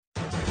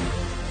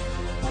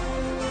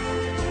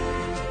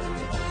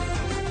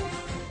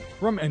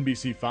From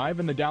NBC5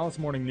 and the Dallas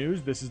Morning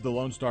News, this is the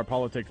Lone Star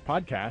Politics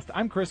Podcast.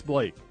 I'm Chris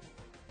Blake.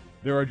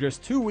 There are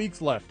just 2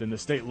 weeks left in the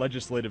state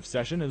legislative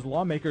session as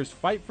lawmakers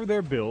fight for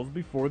their bills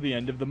before the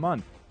end of the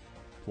month.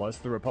 Plus,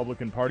 the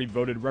Republican Party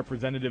voted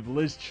Representative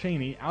Liz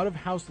Cheney out of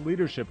House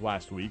leadership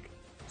last week.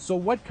 So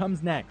what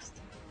comes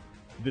next?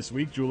 This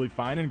week, Julie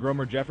Fine and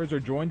Gromer Jeffers are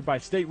joined by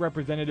State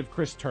Representative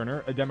Chris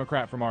Turner, a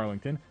Democrat from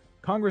Arlington,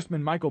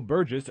 Congressman Michael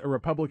Burgess, a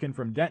Republican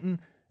from Denton,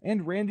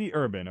 and Randy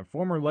Erben, a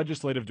former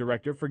legislative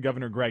director for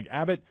Governor Greg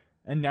Abbott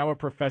and now a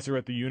professor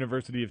at the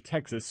University of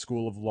Texas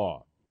School of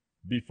Law.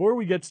 Before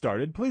we get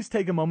started, please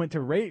take a moment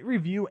to rate,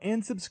 review,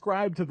 and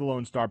subscribe to the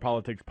Lone Star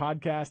Politics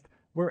Podcast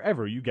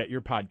wherever you get your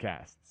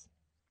podcasts.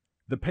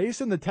 The pace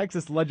in the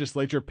Texas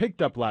legislature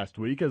picked up last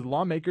week as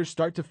lawmakers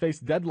start to face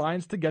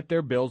deadlines to get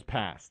their bills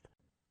passed.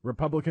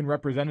 Republican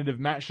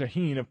Representative Matt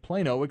Shaheen of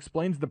Plano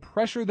explains the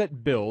pressure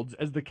that builds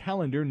as the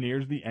calendar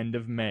nears the end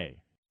of May.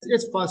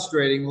 It's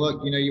frustrating.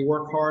 Look, you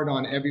work hard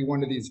on every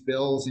one of these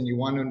bills and you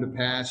want them to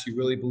pass. You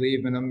really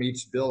believe in them.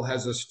 Each bill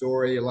has a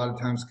story. A lot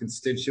of times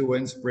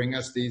constituents bring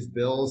us these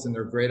bills and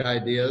they're great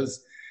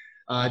ideas.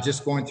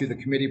 Just going through the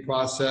committee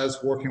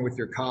process, working with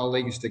your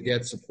colleagues to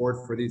get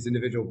support for these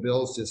individual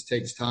bills just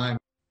takes time.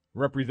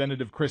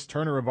 Representative Chris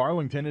Turner of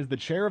Arlington is the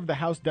chair of the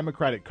House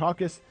Democratic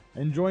Caucus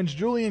and joins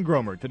Julie and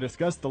Gromer to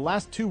discuss the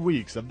last 2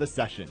 weeks of the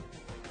session.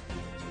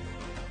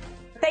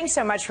 Thanks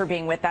so much for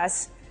being with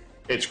us.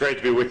 It's great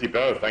to be with you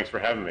both. Thanks for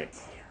having me.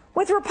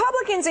 With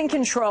Republicans in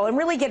control and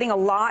really getting a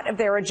lot of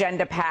their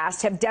agenda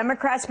passed, have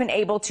Democrats been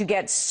able to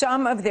get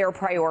some of their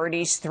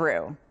priorities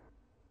through?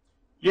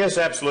 Yes,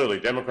 absolutely.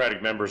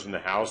 Democratic members in the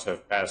House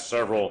have passed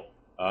several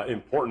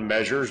important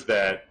measures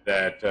that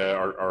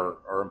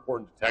are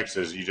important to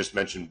Texas. You just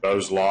mentioned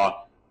Bo's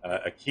Law,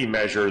 a key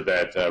measure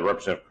that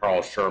Representative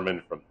Carl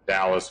Sherman from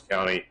Dallas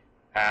County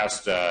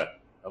passed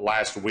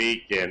last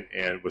week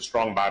and with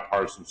strong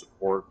bipartisan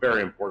support.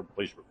 Very important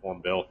police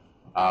reform bill.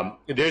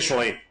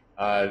 Additionally,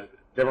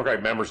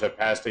 Democratic members have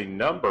passed a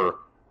number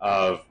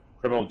of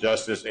criminal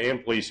justice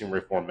and policing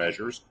reform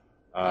measures,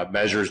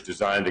 measures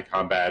designed to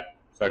combat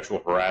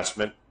sexual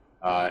harassment,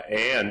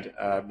 and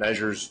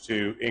measures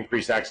to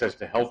increase access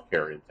to health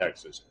care in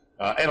Texas,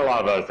 and a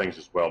lot of other things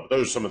as well. But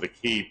those are some of the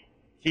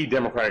key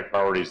Democratic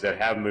priorities that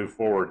have moved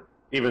forward,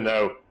 even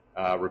though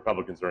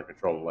Republicans are in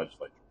control of the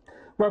legislature.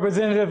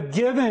 Representative,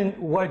 given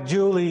what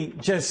Julie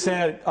just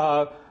said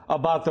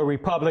about the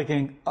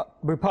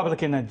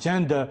Republican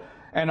agenda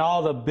and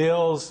all the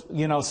bills,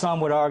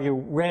 some would argue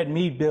red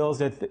meat bills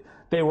that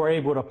they were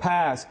able to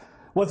pass,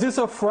 was this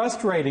a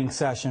frustrating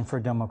session for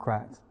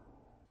Democrats?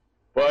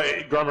 Well,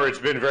 Gromer, it's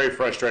been very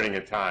frustrating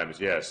at times,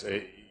 yes.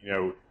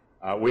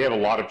 We have a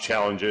lot of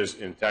challenges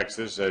in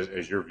Texas,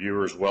 as your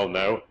viewers well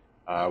know.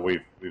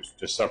 We've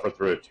just suffered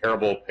through a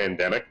terrible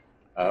pandemic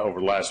over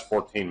the last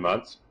 14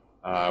 months.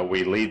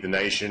 We lead the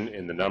nation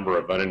in the number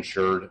of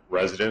uninsured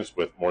residents,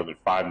 with more than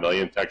 5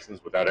 million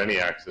Texans without any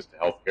access to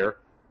health care.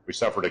 We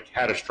suffered a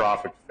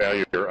catastrophic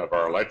failure of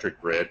our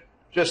electric grid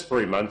just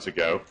 3 months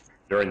ago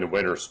during the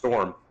winter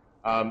storm.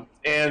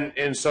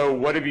 And so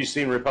what have you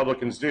seen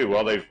Republicans do?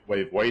 Well, they've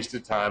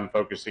wasted time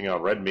focusing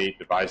on red meat,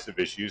 divisive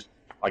issues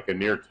like a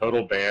near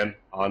total ban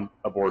on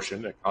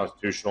abortion, a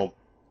constitutional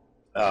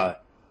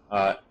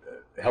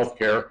health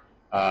care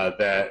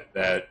that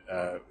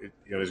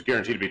is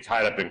guaranteed to be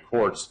tied up in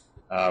courts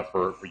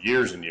for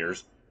years and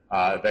years.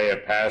 They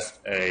have passed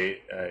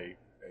a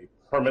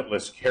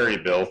permitless carry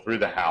bill through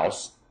the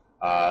House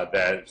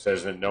that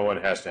says that no one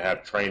has to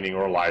have training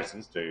or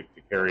license to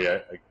carry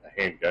a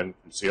handgun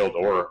concealed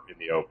or in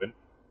the open.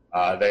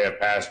 They have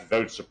passed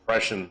vote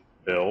suppression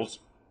bills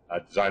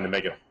designed to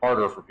make it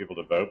harder for people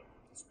to vote,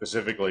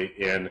 specifically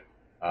in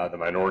the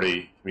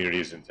minority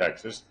communities in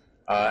Texas.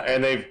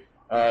 And they've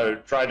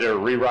tried to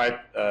rewrite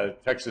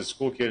Texas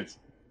school kids'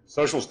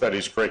 social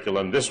studies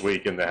curriculum this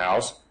week in the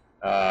House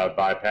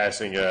by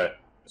passing a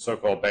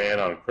so-called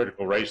ban on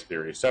critical race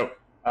theory. So,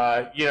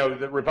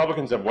 the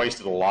Republicans have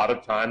wasted a lot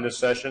of time this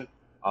session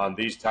on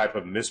these type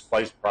of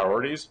misplaced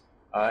priorities.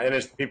 And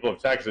it's the people of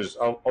Texas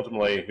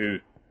ultimately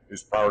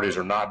whose priorities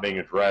are not being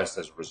addressed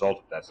as a result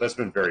of that. So that's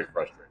been very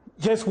frustrating.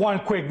 Just one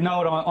quick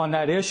note on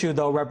that issue,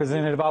 though,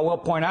 Representative. I will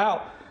point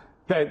out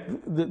that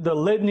the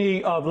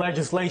litany of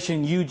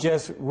legislation you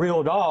just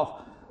reeled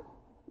off,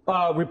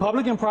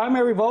 Republican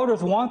primary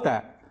voters want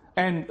that.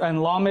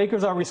 And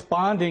lawmakers are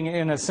responding,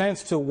 in a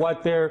sense, to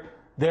what their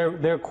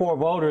core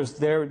voters,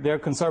 their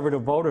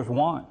conservative voters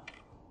want.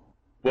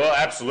 Well,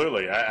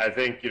 absolutely. I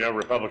think,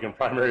 Republican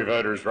primary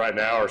voters right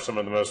now are some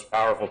of the most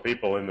powerful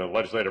people in the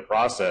legislative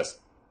process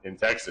in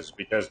Texas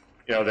because,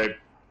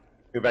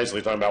 they're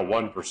basically talking about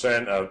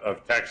 1%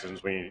 of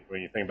Texans when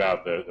you think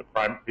about the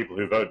people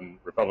who vote in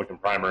Republican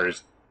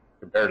primaries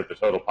compared to the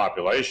total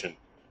population.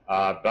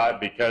 But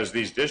because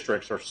these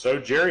districts are so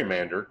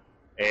gerrymandered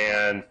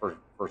and for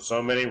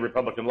so many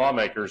Republican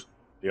lawmakers,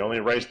 the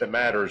only race that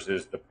matters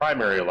is the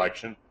primary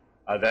election.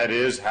 That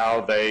is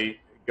how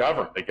they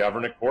govern. They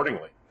govern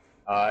accordingly.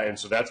 And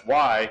so that's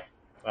why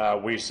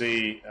we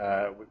see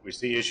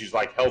issues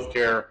like health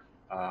care,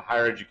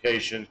 higher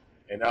education,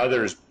 and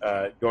others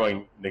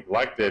going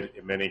neglected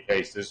in many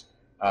cases.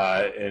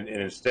 And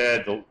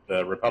instead,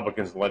 the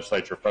Republicans in the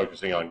legislature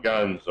focusing on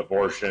guns,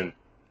 abortion,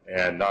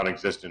 and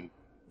non-existent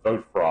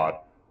vote fraud.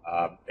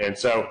 And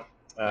so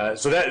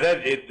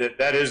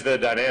that is the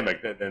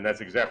dynamic, and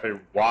that's exactly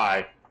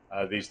why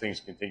these things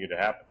continue to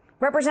happen.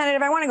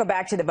 Representative, I want to go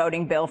back to the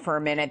voting bill for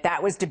a minute.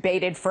 That was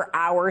debated for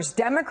hours.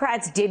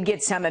 Democrats did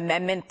get some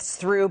amendments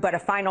through, but a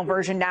final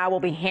version now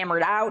will be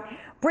hammered out.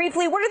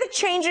 Briefly, what are the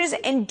changes,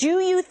 and do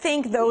you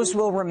think those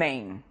will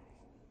remain?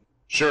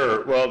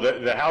 Sure. Well,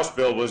 the House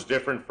bill was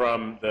different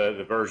from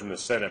the version the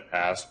Senate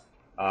passed,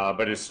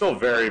 but it's still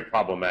very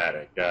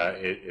problematic.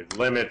 It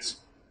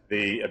limits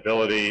the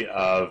ability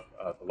of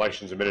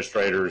elections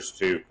administrators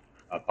to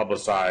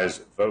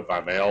publicize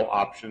vote-by-mail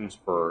options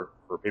for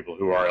people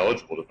who are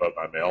eligible to vote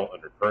by mail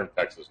under current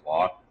Texas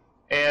law,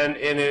 and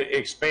it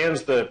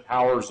expands the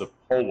powers of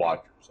poll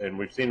watchers. And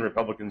we've seen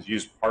Republicans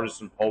use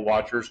partisan poll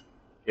watchers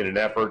in an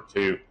effort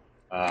to,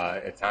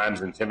 at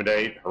times,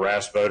 intimidate,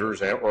 harass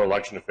voters or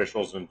election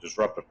officials and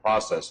disrupt the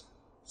process.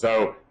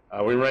 So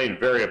we remain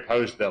very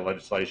opposed to that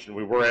legislation.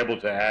 We were able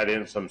to add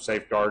in some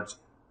safeguards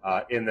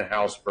in the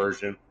House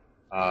version,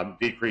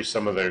 decrease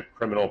some of the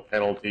criminal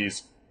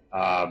penalties,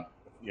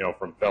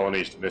 from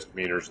felonies to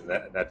misdemeanors and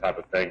that type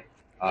of thing.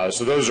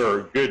 So those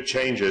are good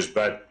changes,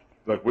 but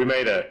look, we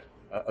made a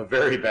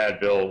very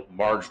bad bill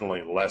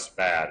marginally less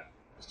bad.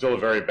 Still a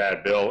very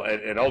bad bill,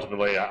 and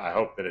ultimately I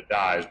hope that it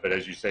dies, but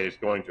as you say, it's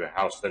going to a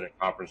House Senate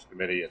Conference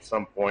Committee at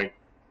some point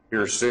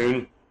here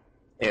soon,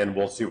 and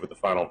we'll see what the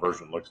final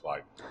version looks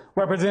like.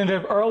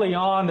 Representative, early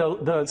on,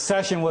 the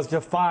session was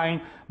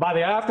defined by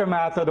the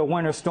aftermath of the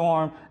winter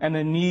storm and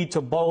the need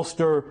to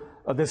bolster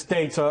the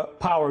state's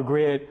power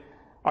grid.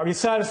 Are you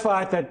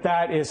satisfied that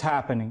that is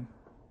happening?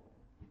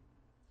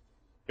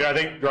 Yeah, I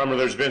think, Drummer,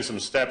 there's been some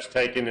steps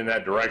taken in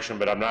that direction,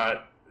 but I'm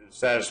not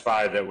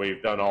satisfied that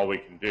we've done all we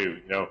can do.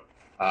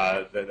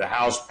 The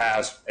House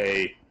passed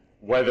a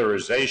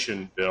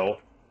weatherization bill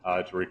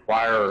to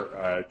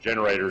require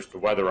generators to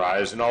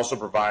weatherize, and also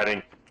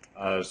providing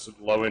some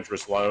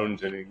low-interest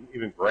loans and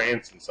even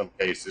grants in some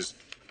cases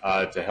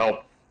to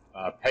help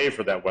pay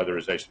for that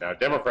weatherization. Now,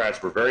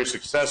 Democrats were very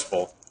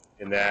successful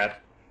in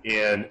that,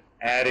 in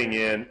adding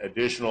in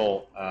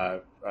additional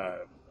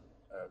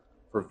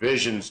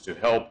provisions to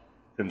help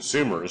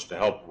consumers, to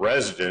help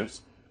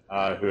residents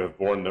who have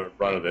borne the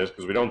brunt of this,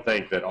 because we don't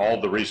think that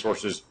all the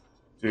resources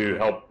to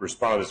help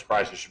respond to this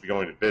crisis should be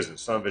going to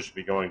business. Some of it should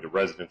be going to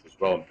residents as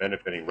well and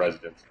benefiting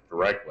residents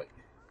directly.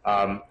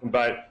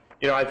 But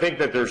I think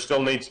that there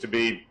still needs to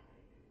be,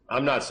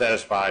 I'm not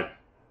satisfied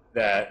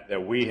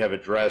that we have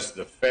addressed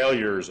the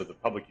failures of the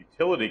Public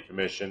Utility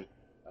Commission,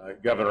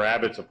 Governor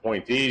Abbott's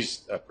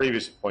appointees,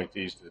 previous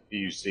appointees to the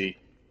PUC,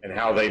 and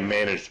how they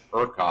managed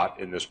ERCOT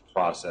in this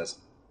process.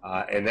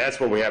 And that's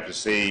what we have to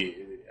see.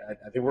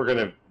 I think we're going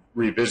to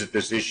revisit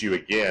this issue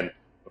again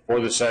before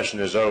the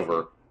session is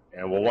over,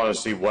 and we'll want to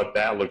see what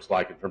that looks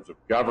like in terms of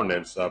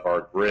governance of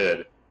our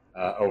grid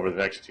over the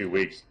next 2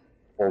 weeks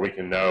before we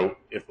can know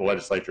if the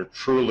legislature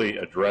truly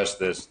addressed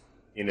this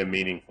in a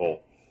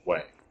meaningful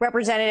way.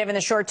 Representative, in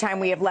the short time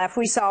we have left,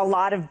 we saw a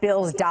lot of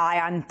bills die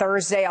on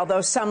Thursday,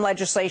 although some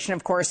legislation,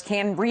 of course,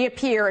 can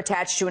reappear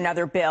attached to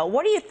another bill.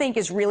 What do you think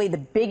is really the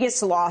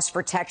biggest loss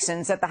for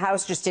Texans that the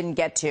House just didn't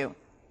get to?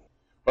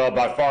 Well,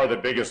 by far the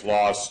biggest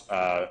loss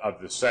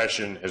of the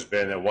session has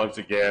been that once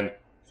again,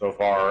 so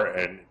far,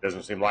 and it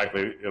doesn't seem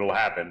likely it'll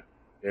happen,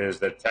 is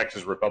that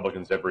Texas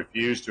Republicans have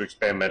refused to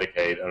expand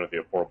Medicaid under the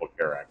Affordable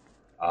Care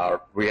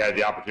Act. We had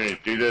the opportunity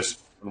to do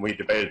this when we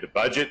debated the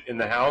budget in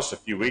the House a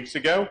few weeks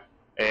ago,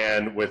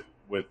 and with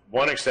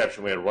one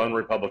exception, we had one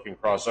Republican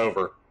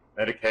crossover.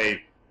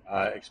 Medicaid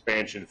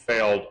expansion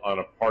failed on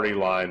a party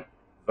line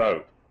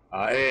vote.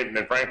 And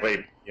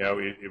frankly,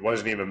 it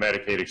wasn't even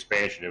Medicaid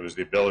expansion. It was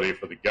the ability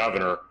for the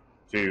governor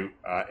to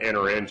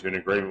enter into an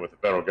agreement with the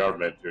federal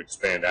government to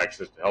expand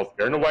access to health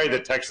care in a way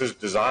that Texas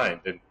designed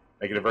and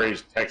make it a very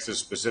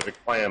Texas-specific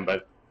plan,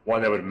 but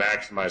one that would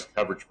maximize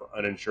coverage for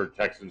uninsured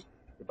Texans.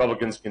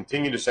 Republicans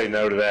continue to say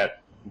no to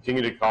that,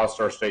 continue to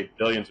cost our state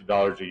billions of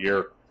dollars a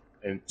year,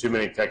 and too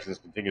many Texans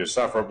continue to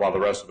suffer while the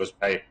rest of us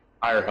pay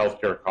higher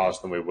health care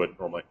costs than we would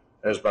normally.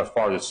 That is by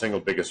far the single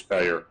biggest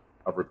failure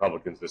of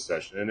Republicans this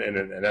session,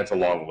 and that's a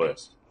long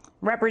list.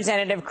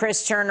 Representative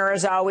Chris Turner,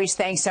 as always,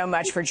 thanks so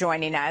much for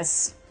joining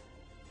us.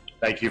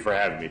 Thank you for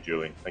having me,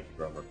 Julie. Thank you,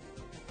 Grover.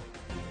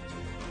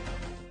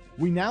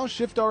 We now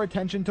shift our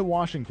attention to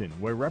Washington,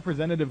 where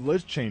Representative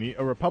Liz Cheney,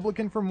 a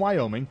Republican from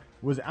Wyoming,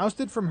 was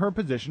ousted from her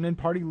position in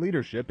party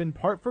leadership in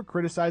part for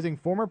criticizing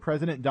former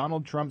President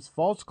Donald Trump's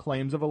false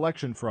claims of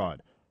election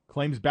fraud,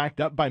 claims backed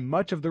up by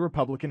much of the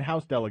Republican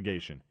House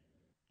delegation.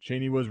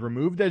 Cheney was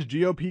removed as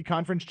GOP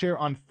conference chair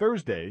on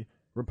Thursday.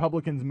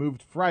 Republicans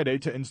moved Friday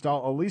to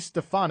install Elise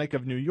Stefanik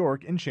of New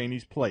York in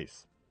Cheney's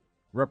place.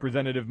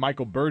 Representative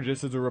Michael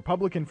Burgess is a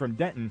Republican from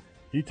Denton.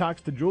 He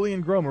talks to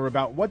Julian Gromer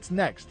about what's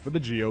next for the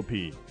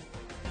GOP.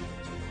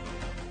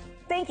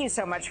 Thank you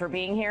so much for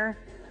being here.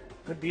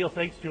 Good deal.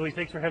 Thanks, Julie.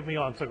 Thanks for having me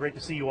on. So great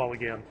to see you all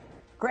again.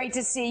 Great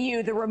to see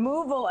you. The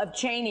removal of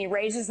Cheney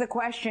raises the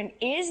question,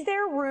 is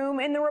there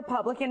room in the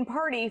Republican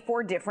Party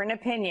for different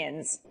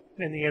opinions?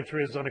 And the answer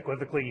is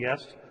unequivocally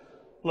yes.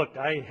 Look,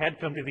 I had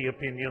come to the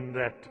opinion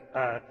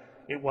that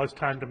it was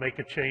time to make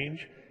a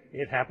change.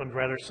 It happened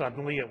rather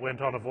suddenly. It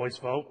went on a voice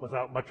vote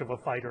without much of a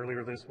fight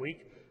earlier this week.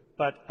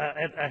 But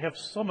I have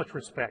so much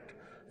respect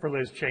for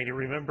Liz Cheney.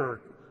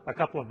 Remember, a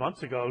couple of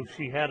months ago,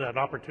 she had an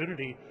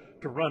opportunity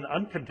to run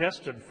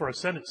uncontested for a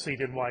Senate seat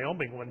in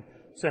Wyoming when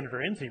Senator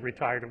Enzi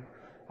retired.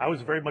 I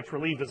was very much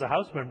relieved as a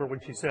House member when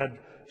she said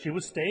she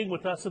was staying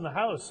with us in the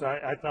House.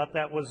 I thought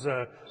that was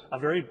a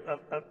very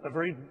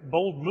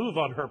bold move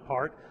on her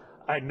part.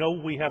 I know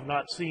we have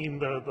not seen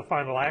the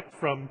final act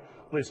from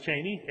Liz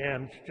Cheney,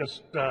 and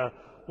just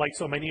like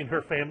so many in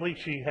her family,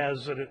 she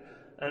has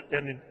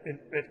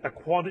a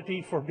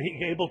quantity for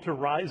being able to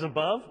rise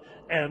above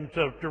and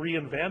to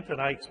reinvent, and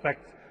I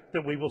expect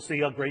that we will see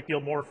a great deal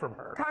more from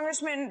her.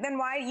 Congressman, then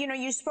why,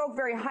 you spoke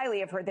very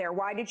highly of her there.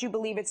 Why did you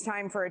believe it's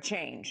time for a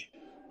change?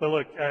 Well,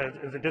 look,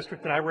 the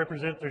district that I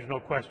represent, there's no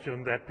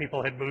question that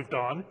people had moved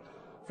on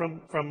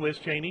from Liz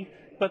Cheney.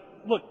 But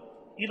look,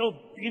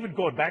 even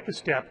going back a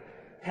step,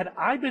 had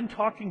I been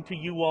talking to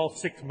you all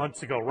 6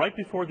 months ago, right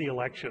before the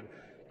election,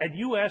 and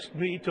you asked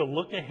me to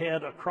look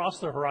ahead across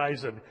the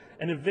horizon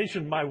and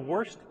envision my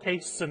worst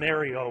case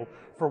scenario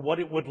for what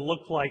it would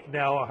look like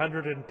now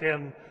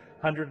 110,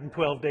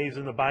 112 days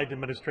in the Biden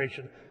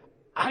administration,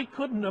 I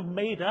couldn't have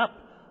made up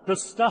the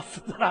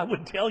stuff that I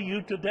would tell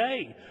you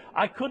today.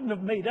 I couldn't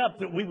have made up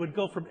that we would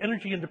go from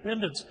energy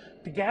independence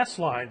to gas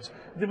lines,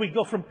 that we'd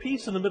go from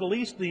peace in the Middle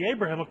East, the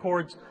Abraham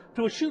Accords,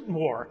 to a shooting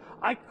war.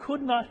 I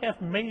could not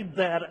have made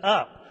that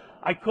up.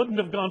 I couldn't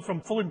have gone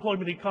from full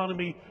employment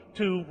economy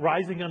to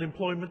rising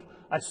unemployment.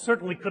 I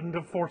certainly couldn't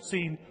have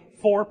foreseen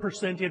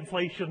 4%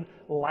 inflation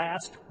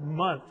last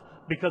month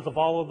because of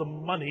all of the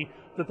money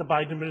that the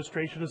Biden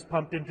administration has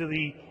pumped into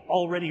the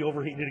already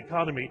overheated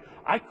economy.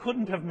 I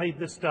couldn't have made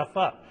this stuff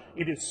up.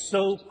 It is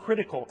so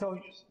critical.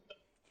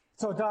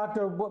 So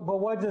Doctor, but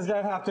what does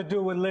that have to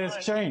do with Liz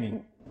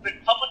Cheney?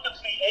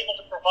 Republicans be able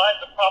to provide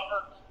the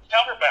proper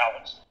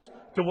counterbalance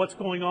to what's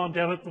going on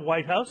down at the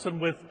White House,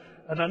 and with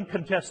an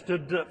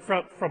uncontested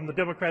from the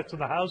Democrats in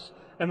the House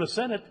and the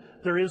Senate,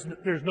 there's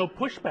no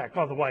pushback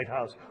on the White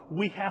House.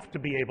 We have to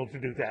be able to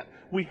do that.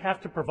 We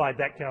have to provide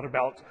that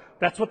counterbalance.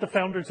 That's what the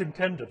founders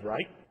intended,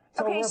 right?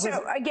 Okay, so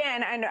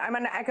again, and I'm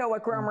going to echo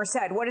what Gromer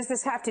said. What does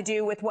this have to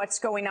do with what's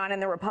going on in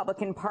the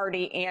Republican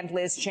Party and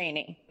Liz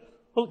Cheney?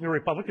 Well, the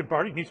Republican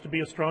Party needs to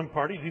be a strong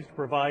party. It needs to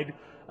provide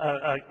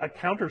a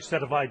counter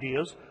set of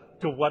ideas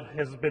to what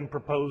has been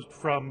proposed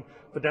from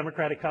the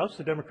Democratic House,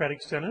 the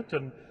Democratic Senate,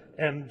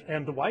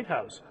 and the White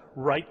House.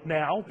 Right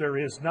now, there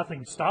is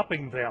nothing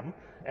stopping them.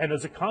 And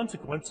as a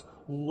consequence,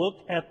 look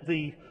at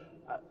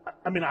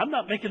I'm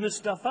not making this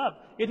stuff up.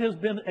 It has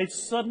been a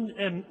sudden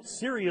and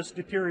serious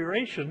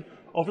deterioration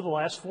over the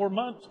last 4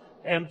 months.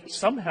 And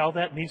somehow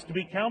that needs to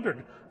be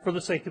countered for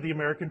the sake of the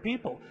American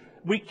people.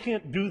 We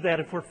can't do that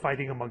if we're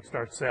fighting amongst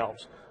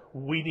ourselves.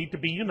 We need to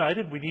be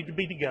united. We need to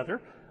be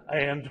together.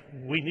 And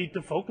we need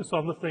to focus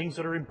on the things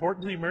that are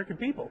important to the American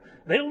people.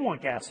 They don't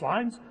want gas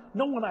lines.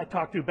 No one I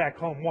talk to back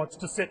home wants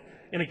to sit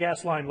in a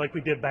gas line like we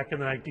did back in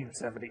the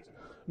 1970s.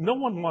 No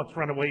one wants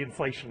runaway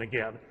inflation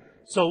again.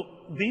 So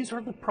these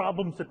are the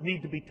problems that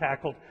need to be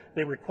tackled.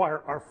 They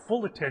require our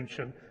full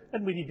attention,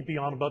 and we need to be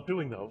on about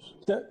doing those.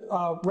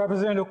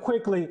 Representative,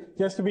 quickly,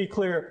 just to be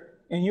clear,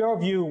 in your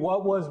view,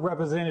 what was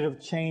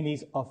Representative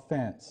Cheney's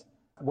offense?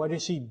 What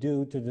did she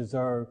do to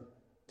deserve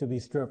to be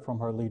stripped from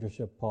her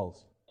leadership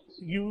post?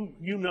 You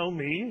know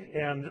me,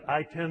 and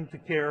I tend to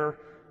care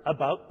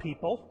about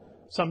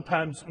people,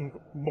 sometimes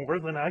more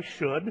than I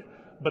should,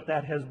 but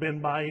that has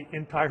been my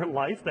entire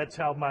life. That's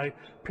how my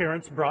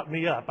parents brought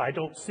me up. I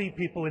don't see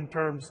people in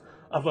terms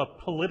of a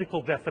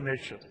political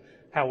definition.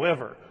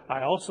 However,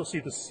 I also see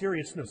the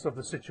seriousness of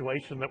the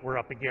situation that we're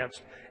up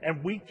against,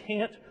 and we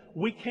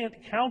can't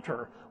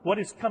counter what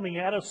is coming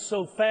at us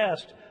so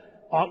fast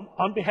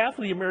on behalf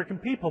of the American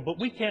people, but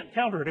we can't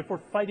counter it if we're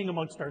fighting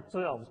amongst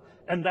ourselves.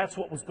 And that's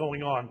what was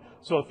going on.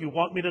 So if you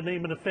want me to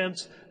name an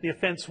offense, the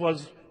offense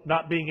was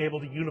not being able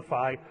to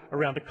unify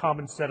around a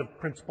common set of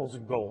principles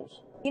and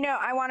goals.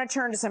 I want to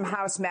turn to some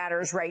House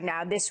matters right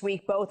now. This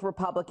week, both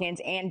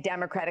Republicans and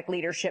Democratic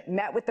leadership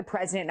met with the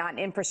president on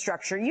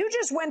infrastructure. You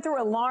just went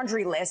through a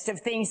laundry list of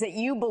things that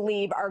you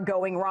believe are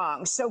going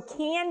wrong. So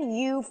can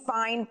you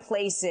find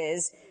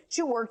places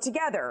to work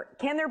together?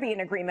 Can there be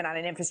an agreement on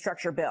an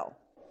infrastructure bill?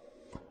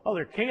 Oh,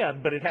 there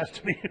can, but it has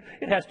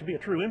to be a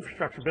true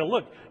infrastructure bill.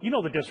 Look,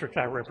 the district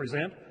I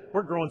represent.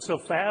 We're growing so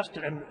fast,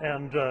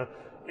 and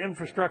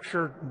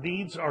infrastructure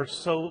needs are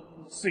so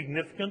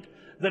significant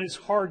that it's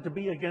hard to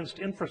be against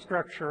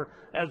infrastructure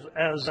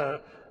as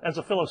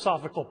a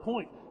philosophical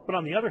point. But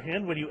on the other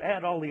hand, when you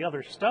add all the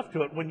other stuff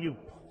to it, when you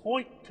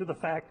point to the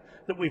fact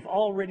that we've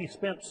already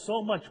spent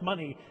so much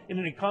money in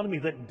an economy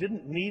that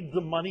didn't need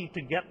the money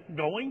to get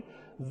going,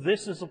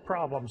 this is a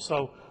problem.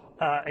 So,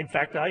 in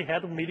fact, I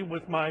had a meeting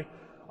with my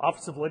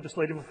Office of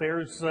Legislative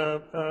Affairs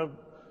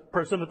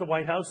person at the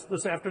White House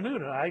this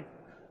afternoon, and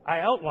I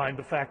outlined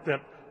the fact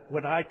that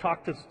when I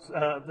talked to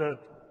the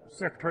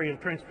Secretary of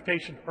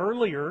Transportation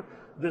earlier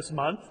this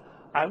month,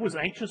 I was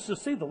anxious to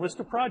see the list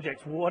of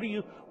projects. What do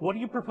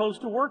you propose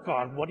to work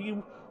on? What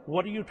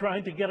are you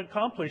trying to get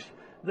accomplished?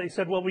 They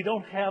said, well, we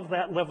don't have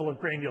that level of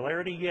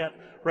granularity yet.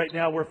 Right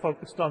now we're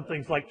focused on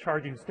things like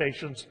charging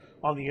stations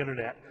on the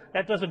internet.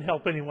 That doesn't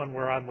help anyone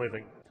where I'm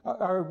living.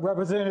 Our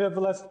representative,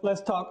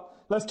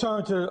 let's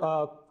turn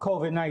to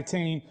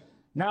COVID-19.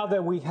 Now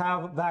that we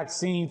have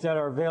vaccines that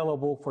are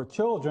available for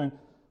children,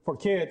 for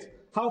kids,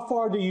 how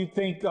far do you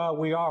think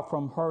we are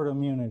from herd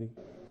immunity?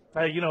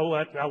 You know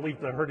what? I'll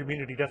leave the herd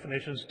immunity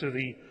definitions to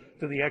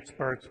the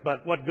experts.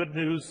 But what good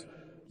news!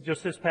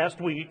 Just this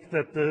past week,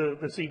 that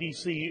the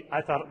CDC,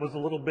 I thought it was a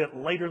little bit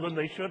later than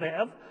they should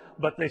have,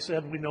 but they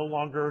said we no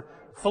longer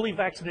fully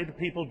vaccinated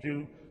people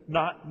do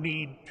not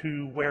need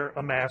to wear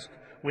a mask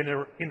when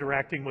they're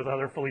interacting with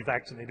other fully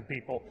vaccinated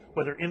people,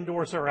 whether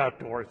indoors or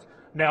outdoors.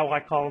 Now I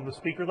call on the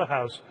Speaker of the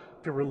House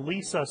to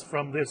release us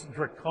from this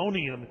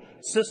draconian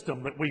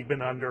system that we've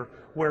been under,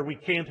 where we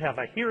can't have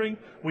a hearing,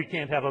 we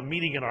can't have a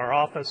meeting in our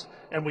office,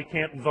 and we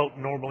can't vote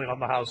normally on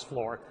the House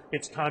floor.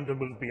 It's time to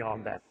move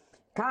beyond that.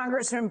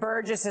 Congressman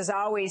Burgess, as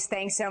always,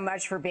 thanks so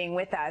much for being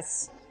with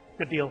us.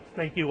 Good deal.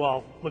 Thank you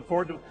all. Look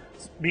forward to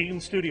being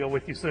in studio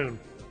with you soon.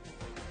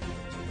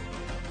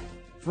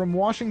 From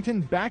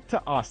Washington back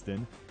to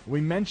Austin,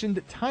 we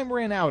mentioned time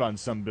ran out on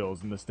some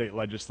bills in the state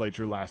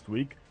legislature last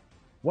week.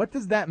 What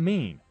does that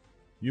mean?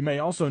 You may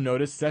also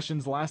notice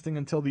sessions lasting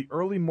until the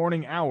early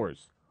morning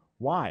hours.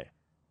 Why?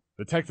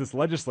 The Texas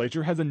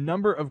legislature has a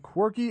number of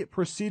quirky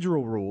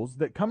procedural rules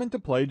that come into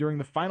play during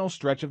the final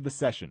stretch of the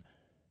session.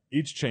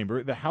 Each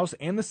chamber, the House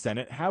and the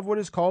Senate, have what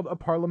is called a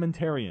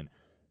parliamentarian.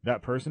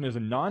 That person is a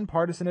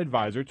nonpartisan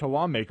advisor to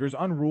lawmakers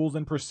on rules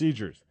and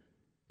procedures.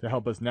 To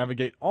help us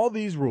navigate all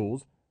these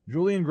rules,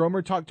 Julian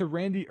Gromer talked to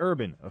Randy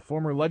Erben, a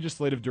former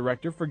legislative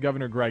director for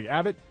Governor Greg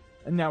Abbott,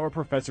 and now a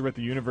professor at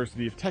the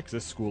University of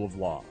Texas School of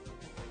Law.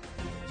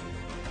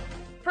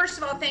 First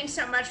of all, thanks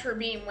so much for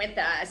being with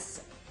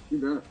us. You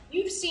bet.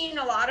 You've seen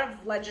a lot of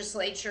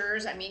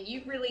legislatures. I mean,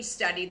 you've really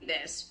studied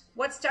this.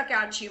 What stuck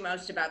out to you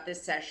most about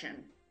this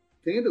session?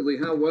 Candidly,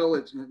 how well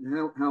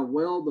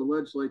the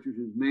legislature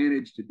has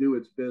managed to do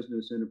its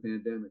business in a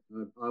pandemic.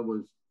 I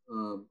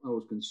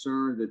was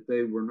concerned that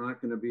they were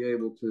not going to be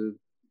able to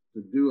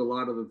do a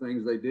lot of the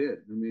things they did.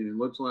 I mean, it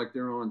looks like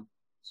they're on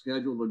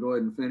schedule to go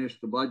ahead and finish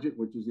the budget,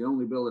 which is the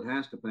only bill that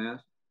has to pass.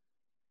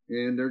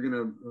 And they're going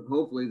to,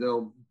 hopefully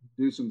they'll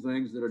do some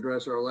things that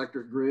address our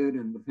electric grid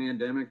and the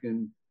pandemic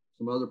and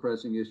some other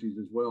pressing issues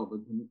as well.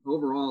 But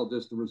overall,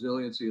 just the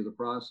resiliency of the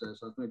process,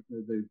 I think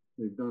that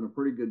they've done a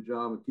pretty good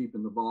job of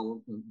keeping the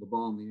ball in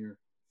the air.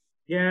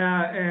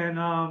 Yeah,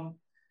 and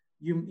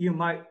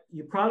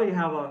you probably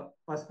have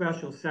a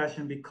special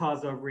session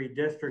because of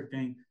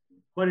redistricting,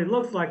 but it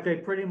looks like they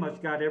pretty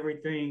much got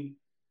everything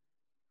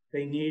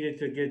they needed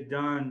to get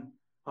done.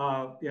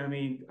 I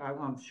mean,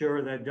 I'm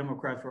sure that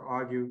Democrats will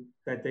argue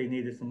that they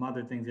needed some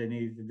other things they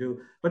needed to do,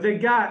 but they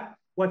got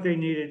what they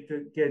needed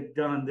to get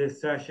done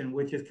this session,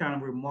 which is kind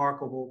of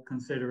remarkable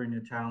considering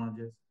the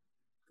challenges.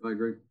 I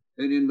agree.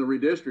 And in the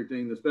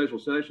redistricting, the special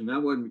session,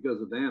 that wasn't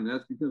because of them.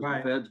 That's because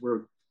the feds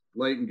were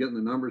late in getting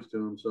the numbers to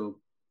them. So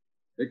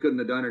they couldn't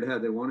have done it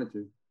had they wanted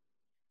to.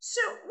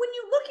 So when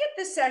you look at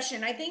the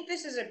session, I think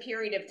this is a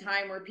period of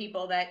time where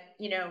people that,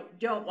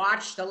 don't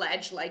watch the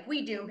ledge like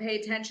we do and pay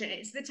attention.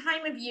 It's the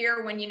time of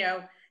year when,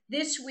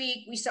 this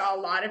week we saw a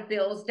lot of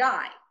bills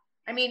die.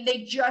 I mean,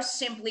 they just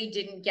simply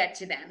didn't get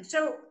to them.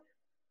 So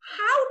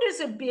how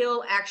does a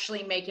bill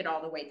actually make it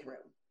all the way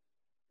through?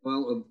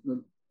 Well,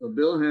 a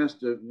bill has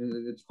to,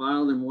 it's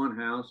filed in one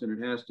house and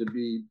it has to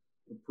be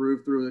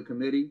approved through the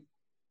committee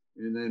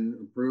and then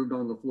approved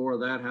on the floor of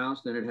that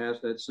house. Then it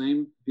has that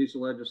same piece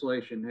of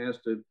legislation has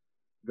to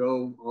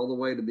go all the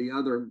way to the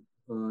other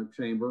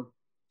chamber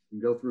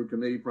and go through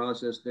committee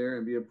process there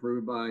and be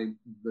approved by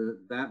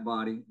that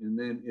body. And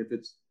then if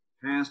it's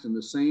passed in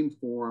the same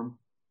form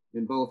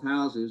in both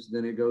houses,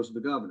 then it goes to the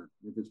governor.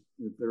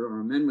 If there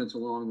are amendments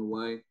along the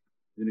way,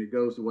 then it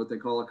goes to what they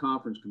call a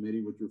conference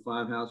committee, which are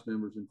 5 House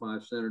members and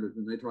 5 senators,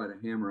 and they try to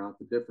hammer out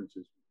the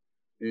differences.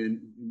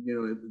 And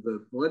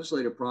the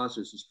legislative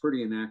process is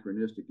pretty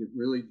anachronistic.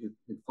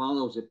 It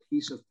follows a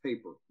piece of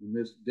paper. In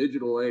this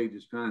digital age,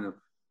 it's kind of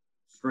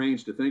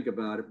strange to think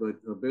about it, but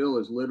a bill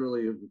is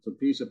literally it's a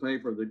piece of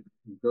paper that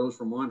goes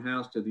from one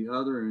house to the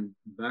other and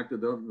back to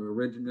the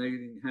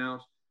originating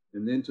house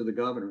and then to the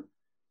governor.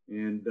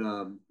 And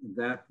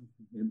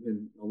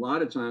and a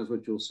lot of times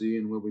what you'll see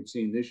and what we've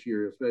seen this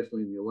year,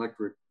 especially in the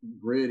electric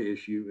grid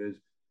issue, is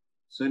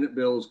Senate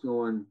bills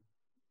going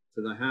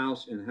to the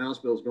House and House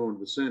bills going to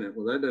the Senate.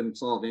 Well, that doesn't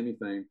solve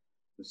anything.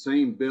 The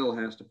same bill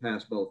has to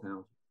pass both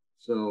houses.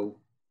 So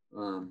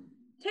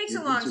takes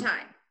a long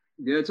time.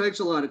 Yeah, it takes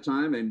a lot of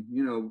time. And,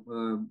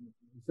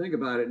 think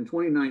about it. In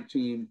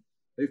 2019,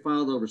 they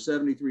filed over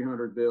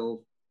 7,300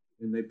 bills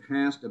and they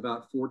passed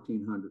about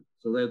 1,400.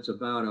 So that's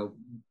about a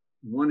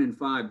 1 in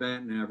 5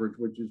 batting average,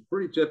 which is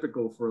pretty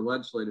typical for a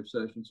legislative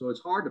session. So it's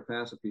hard to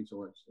pass a piece of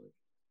legislation.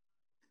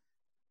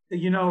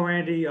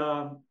 Randy,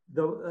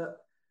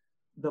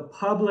 the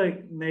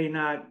public may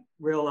not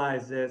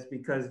realize this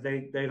because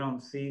they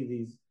don't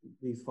see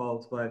these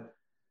folks, but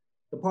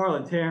the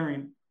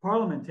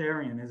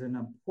parliamentarian is an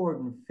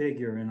important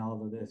figure in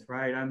all of this,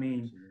 right? I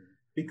mean,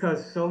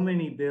 because so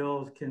many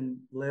bills can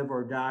live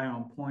or die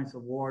on points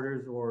of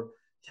orders or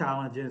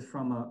challenges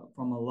from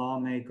a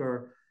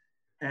lawmaker,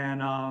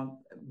 and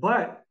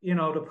but you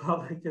know, the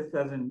public just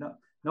doesn't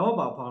know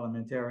about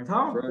parliamentarians.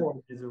 How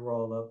important is the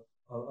role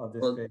of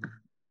this figure?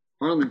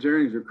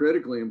 Parliamentarians are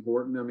critically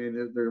important. I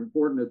mean, they're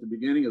important at the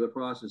beginning of the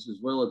process as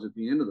well as at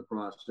the end of the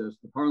process.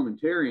 The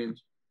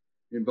parliamentarians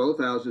in both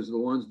houses are the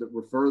ones that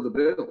refer the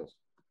bills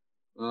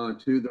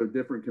to the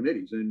different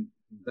committees, and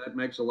that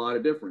makes a lot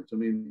of difference. I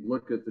mean,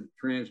 look at the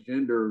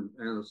transgender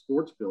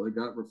sports bill. It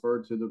got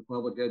referred to the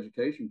Public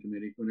Education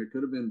Committee when it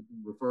could have been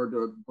referred to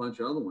a bunch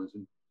of other ones.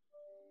 And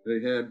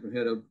they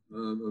had a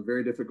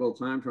very difficult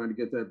time trying to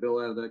get that bill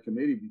out of that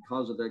committee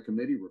because of that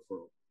committee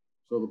referral.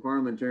 So the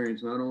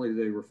parliamentarians, not only do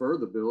they refer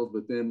the bills,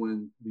 but then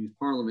when these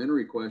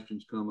parliamentary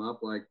questions come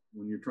up, like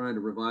when you're trying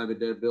to revive a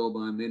dead bill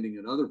by amending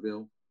another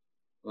bill,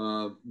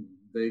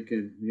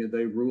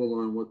 they rule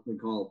on what they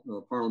call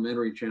a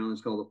parliamentary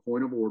challenge called a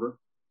point of order.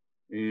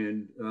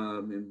 And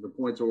the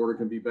points of order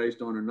can be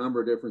based on a number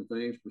of different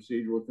things,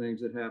 procedural things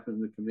that happen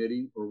in the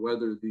committee, or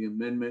whether the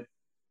amendment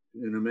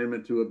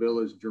to a bill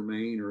is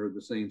germane or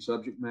the same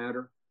subject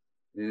matter.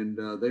 And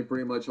they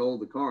pretty much hold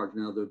the cards.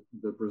 Now, the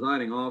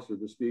presiding officer,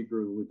 the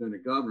speaker, or the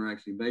lieutenant governor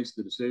actually makes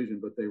the decision,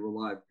 but they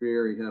rely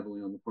very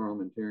heavily on the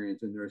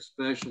parliamentarians, and they're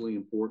especially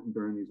important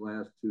during these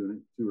last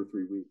two or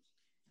three weeks.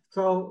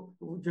 So,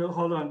 Joe,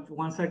 hold on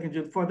 1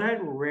 second. For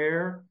that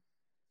rare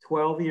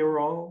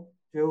 12-year-old,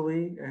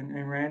 Julie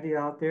and Randy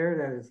out there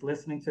that is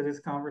listening to this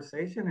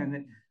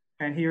conversation,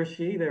 and he or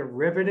she, they're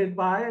riveted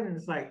by it, and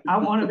it's like, I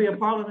want to be a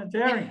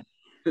parliamentarian.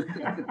 How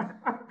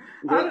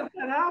does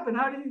that happen?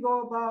 How do you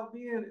go about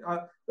being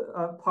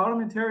a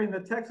parliamentarian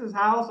in the Texas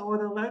House or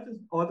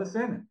the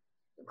Senate?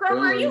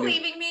 Grover, are you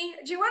leaving me?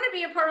 Do you want to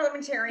be a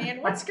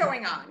parliamentarian? What's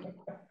going on?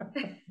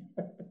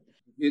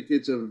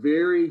 It's a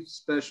very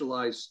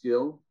specialized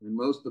skill, and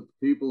most of the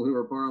people who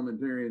are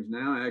parliamentarians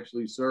now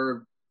actually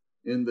serve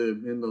in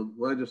the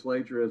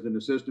legislature as an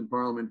assistant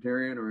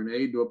parliamentarian or an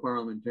aide to a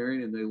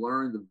parliamentarian, and they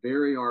learn the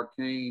very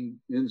arcane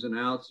ins and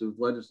outs of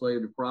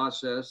legislative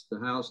process, the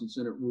House and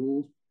Senate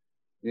rules,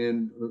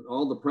 and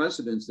all the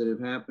precedents that have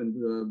happened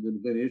that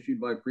have been issued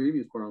by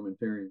previous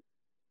parliamentarians.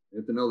 They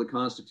have to know the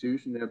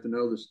Constitution. They have to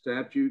know the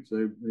statutes.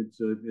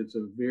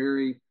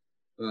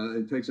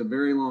 It takes a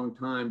very long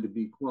time to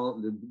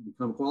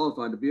become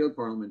qualified to be a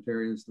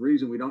parliamentarian. It's the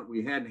reason we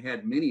hadn't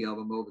had many of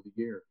them over the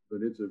years,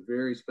 but it's a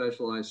very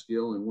specialized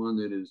skill and one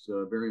that is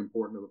very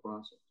important to the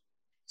process.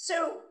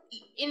 So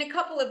in a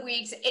couple of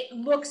weeks, it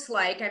looks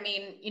like, I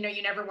mean, you know,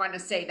 you never want to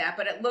say that,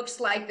 but it looks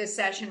like this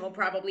session will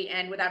probably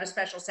end without a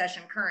special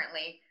session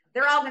currently.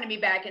 They're all going to be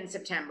back in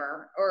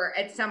September or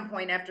at some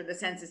point after the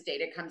census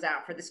data comes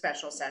out for the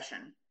special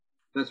session.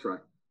 That's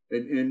right.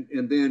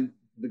 And then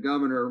the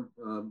governor,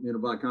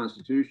 by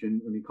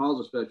Constitution, when he calls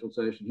a special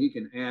session, he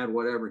can add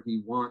whatever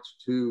he wants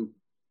to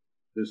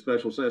the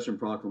special session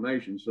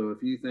proclamation. So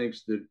if he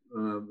thinks that,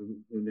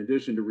 in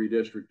addition to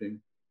redistricting,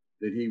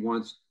 that he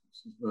wants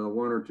 1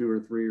 or 2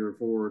 or 3 or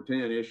 4 or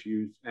 10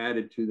 issues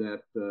added to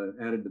that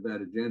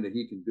agenda,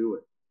 he can do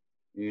it.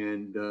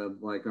 And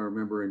like I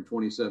remember in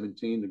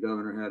 2017, the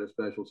governor had a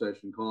special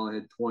session call. It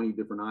had 20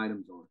 different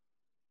items on it,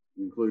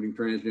 including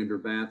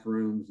transgender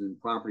bathrooms and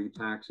property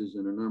taxes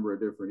and a number of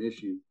different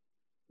issues.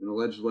 And the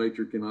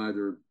legislature can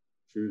either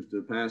choose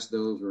to pass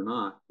those or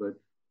not. But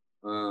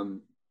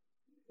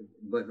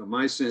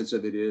my sense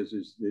of it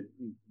is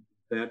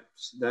that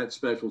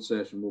special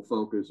session will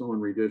focus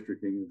on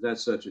redistricting.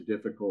 That's such a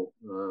difficult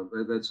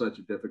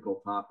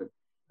topic.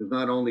 Because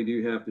not only do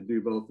you have to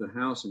do both the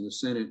House and the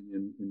Senate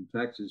in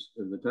Texas,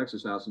 the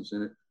Texas House and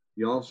Senate,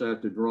 you also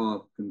have to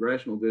draw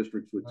congressional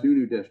districts with 2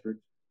 new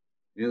districts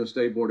and the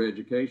State Board of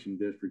Education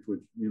district,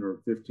 which,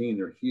 15,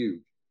 they're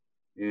huge.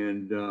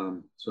 And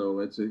so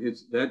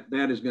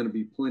that is going to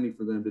be plenty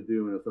for them to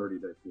do in a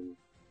 30-day period.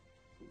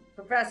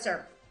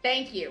 Professor,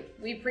 thank you.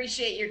 We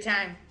appreciate your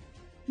time.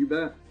 You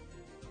bet.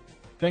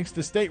 Thanks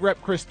to State Rep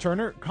Chris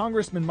Turner,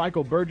 Congressman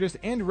Michael Burgess,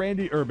 and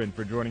Randy Erben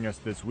for joining us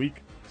this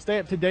week. Stay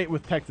up to date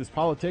with Texas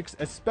politics,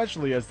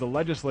 especially as the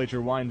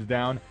legislature winds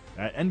down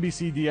at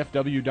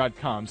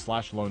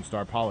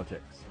nbcdfw.com/LoneStarPolitics.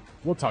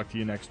 We'll talk to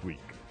you next week.